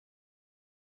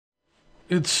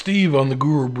It's Steve on the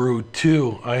Guru Brew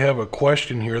 2. I have a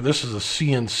question here. This is a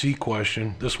CNC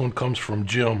question. This one comes from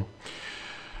Jim.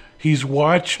 He's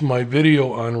watched my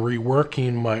video on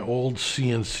reworking my old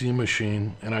CNC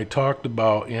machine, and I talked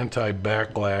about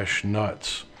anti-backlash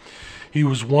nuts. He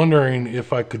was wondering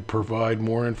if I could provide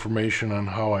more information on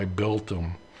how I built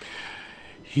them.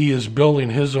 He is building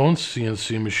his own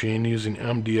CNC machine using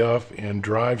MDF and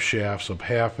drive shafts of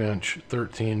 1/2 inch,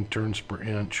 13 turns per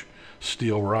inch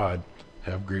steel rod.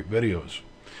 Have great videos.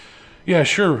 Yeah,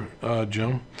 sure,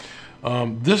 Jim.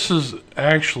 This is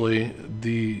actually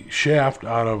the shaft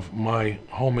out of my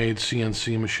homemade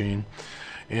CNC machine,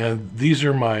 and these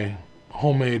are my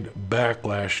homemade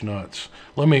backlash nuts.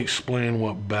 Let me explain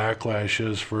what backlash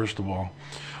is first of all.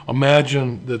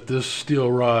 Imagine that this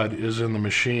steel rod is in the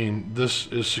machine. This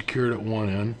is secured at one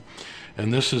end,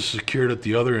 and this is secured at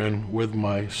the other end with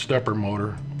my stepper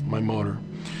motor, my motor.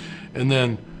 And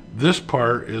then this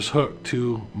part is hooked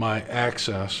to my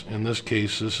axis. In this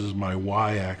case, this is my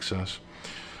y-axis.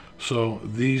 So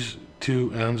these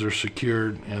two ends are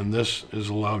secured, and this is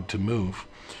allowed to move.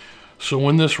 So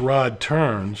when this rod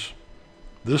turns,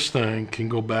 this thing can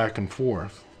go back and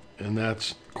forth. And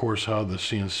that's, of course, how the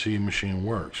CNC machine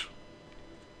works.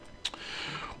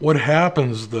 What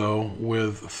happens, though,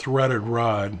 with threaded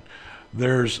rod,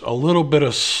 there's a little bit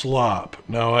of slop.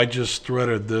 Now I just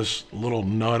threaded this little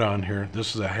nut on here.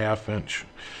 This is a 1/2 inch.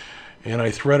 And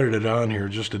I threaded it on here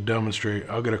just to demonstrate.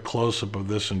 I'll get a close-up of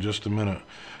this in just a minute.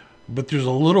 But there's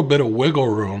a little bit of wiggle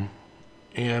room.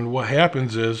 And what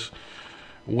happens is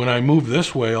when I move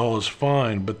this way, all is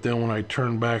fine. But then when I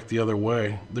turn back the other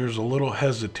way, there's a little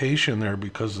hesitation there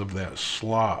because of that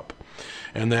slop.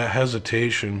 And that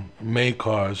hesitation may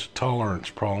cause tolerance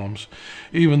problems,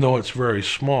 even though it's very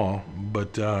small,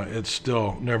 but it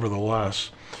still, nevertheless,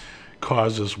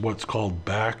 causes what's called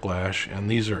backlash, and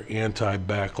these are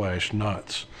anti-backlash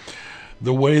nuts.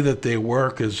 The way that they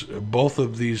work is both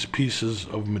of these pieces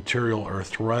of material are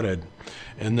threaded,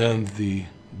 and then the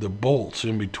bolts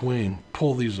in between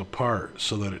pull these apart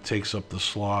so that it takes up the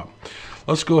slop.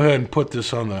 Let's go ahead and put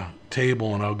this on the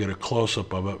table and I'll get a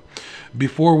close-up of it.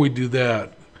 Before we do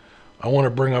that, I want to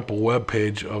bring up a web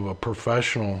page of a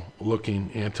professional looking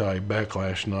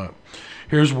anti-backlash nut.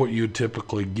 Here's what you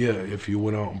typically get if you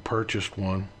went out and purchased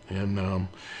one, and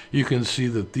you can see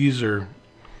that these are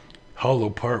hollow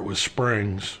part with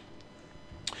springs,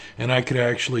 and I could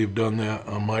actually have done that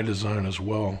on my design as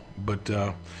well, but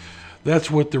that's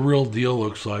what the real deal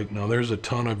looks like. Now there's a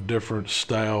ton of different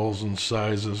styles and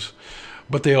sizes,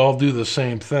 but they all do the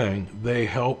same thing. They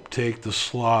help take the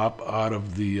slop out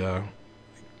of the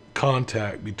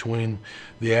contact between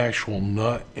the actual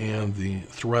nut and the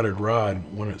threaded rod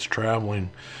when it's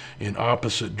traveling in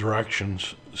opposite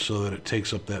directions so that it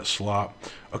takes up that slop.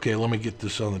 Okay, let me get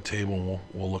this on the table and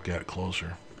we'll look at it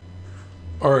closer.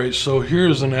 Alright, so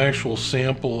here's an actual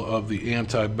sample of the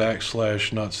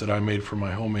anti-backlash nuts that I made for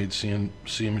my homemade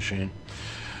CNC machine.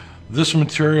 This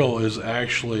material is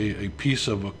actually a piece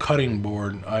of a cutting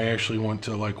board. I actually went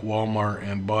to like Walmart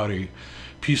and bought a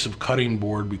piece of cutting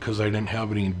board because I didn't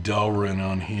have any Delrin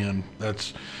on hand.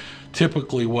 That's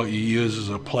typically what you use is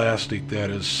a plastic that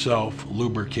is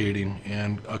self-lubricating,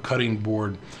 and a cutting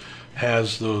board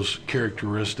has those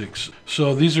characteristics.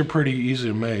 So these are pretty easy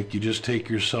to make. You just take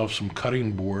yourself some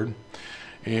cutting board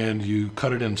and you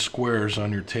cut it in squares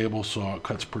on your table saw. It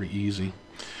cuts pretty easy.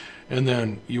 And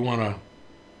then you want to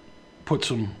put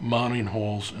some mounting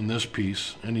holes in this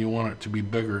piece, and you want it to be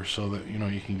bigger so that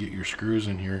you can get your screws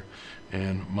in here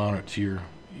and mount it to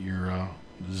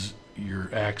your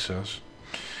axis.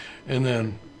 And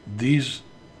then these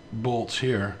bolts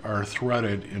here are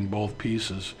threaded in both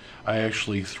pieces. I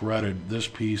actually threaded this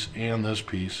piece and this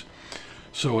piece,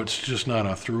 so it's just not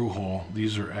a through hole.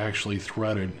 These are actually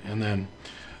threaded, and then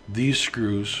these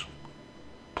screws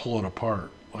pull it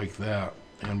apart like that.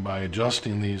 And by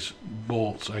adjusting these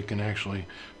bolts, I can actually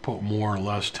put more or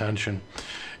less tension.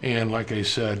 And like I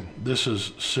said, this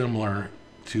is similar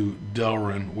to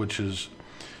Delrin, which is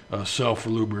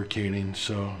self-lubricating.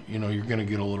 So, you're going to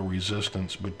get a little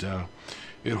resistance, but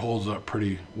it holds up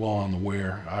pretty well on the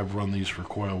wear. I've run these for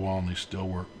quite a while, and they still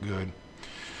work good.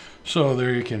 So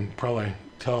there you can probably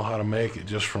tell how to make it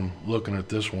just from looking at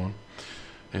this one.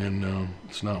 And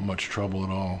it's not much trouble at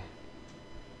all.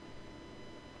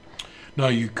 Now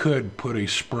you could put a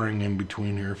spring in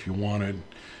between here if you wanted,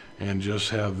 and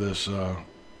just have this,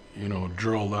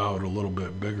 drilled out a little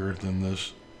bit bigger than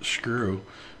this screw,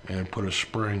 and put a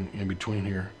spring in between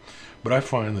here. But I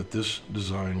find that this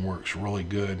design works really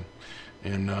good,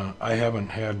 and I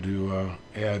haven't had to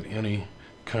add any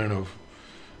kind of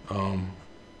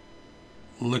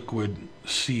liquid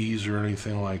seize or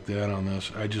anything like that on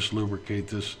this. I just lubricate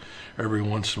this every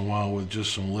once in a while with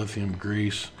just some lithium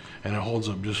grease, and it holds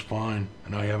up just fine,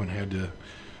 and I haven't had to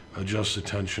adjust the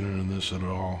tension in this at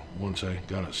all once I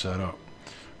got it set up.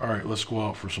 Alright, let's go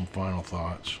out for some final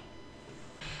thoughts.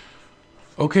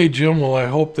 Okay, Jim, well, I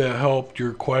hope that helped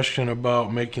your question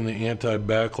about making the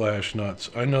anti-backlash nuts.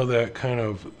 I know that kind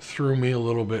of threw me a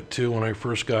little bit too when I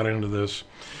first got into this,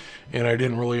 and I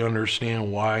didn't really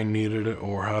understand why I needed it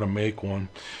or how to make one.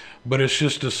 But it's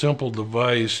just a simple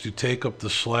device to take up the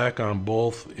slack on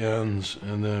both ends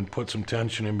and then put some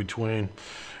tension in between.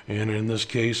 And in this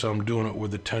case, I'm doing it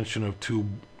with the tension of two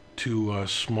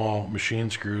small machine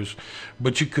screws,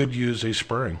 but you could use a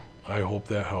spring. I hope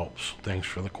that helps. Thanks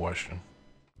for the question.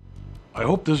 I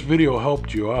hope this video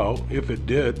helped you out. If it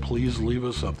did, please leave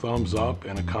us a thumbs up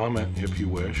and a comment if you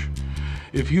wish.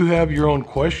 If you have your own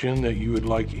question that you would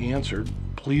like answered,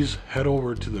 please head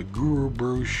over to the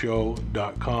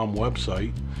GuruBrewShow.com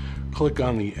website, click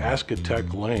on the Ask a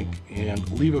Tech link, and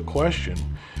leave a question,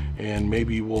 and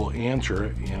maybe we'll answer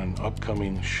it in an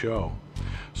upcoming show.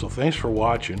 So thanks for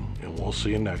watching, and we'll see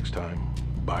you next time.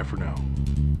 Bye for now.